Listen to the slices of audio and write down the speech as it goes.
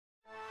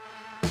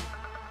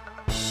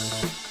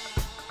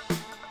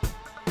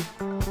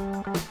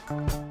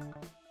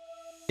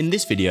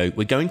this video,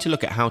 we're going to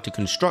look at how to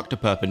construct a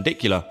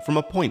perpendicular from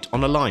a point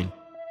on a line,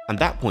 and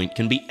that point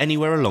can be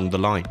anywhere along the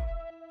line.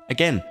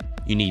 Again,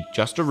 you need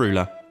just a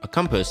ruler, a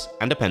compass,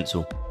 and a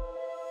pencil.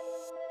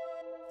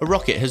 A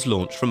rocket has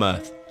launched from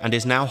Earth and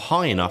is now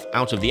high enough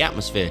out of the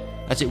atmosphere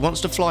that it wants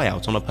to fly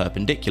out on a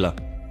perpendicular.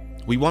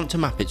 We want to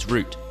map its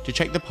route to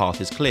check the path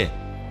is clear.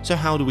 So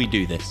how do we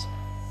do this?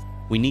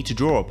 We need to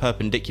draw a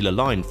perpendicular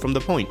line from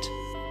the point.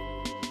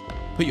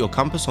 Put your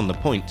compass on the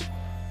point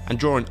and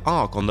draw an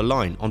arc on the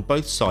line on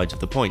both sides of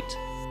the point.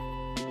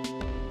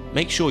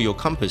 Make sure your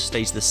compass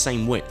stays the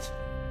same width.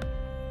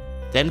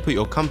 Then put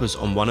your compass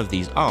on one of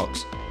these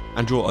arcs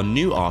and draw a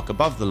new arc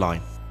above the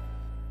line.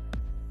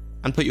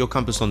 And put your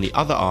compass on the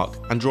other arc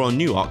and draw a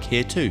new arc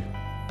here too.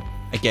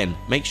 Again,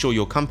 make sure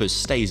your compass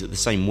stays at the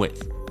same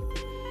width.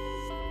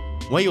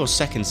 Where your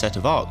second set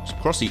of arcs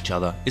cross each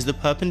other is the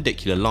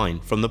perpendicular line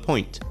from the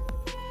point.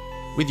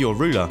 With your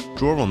ruler,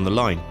 draw on the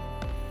line,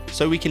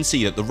 so we can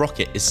see that the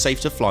rocket is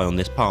safe to fly on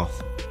this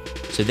path.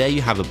 So there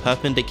you have a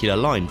perpendicular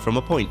line from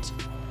a point.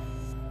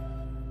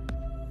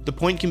 The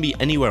point can be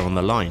anywhere on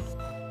the line.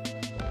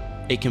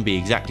 It can be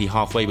exactly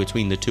halfway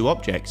between the two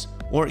objects,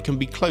 or it can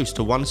be close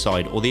to one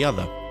side or the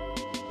other.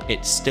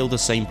 It's still the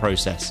same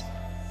process.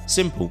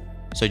 Simple,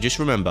 so just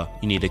remember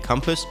you need a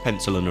compass,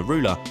 pencil and a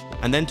ruler,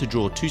 and then to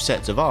draw two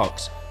sets of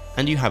arcs,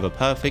 and you have a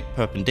perfect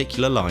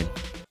perpendicular line.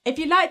 If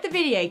you liked the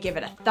video, give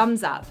it a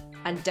thumbs up,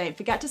 and don't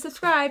forget to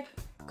subscribe.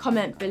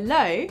 Comment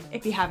below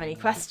if you have any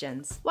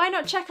questions. Why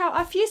not check out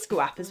our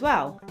FuseSchool app as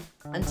well?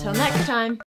 Until next time.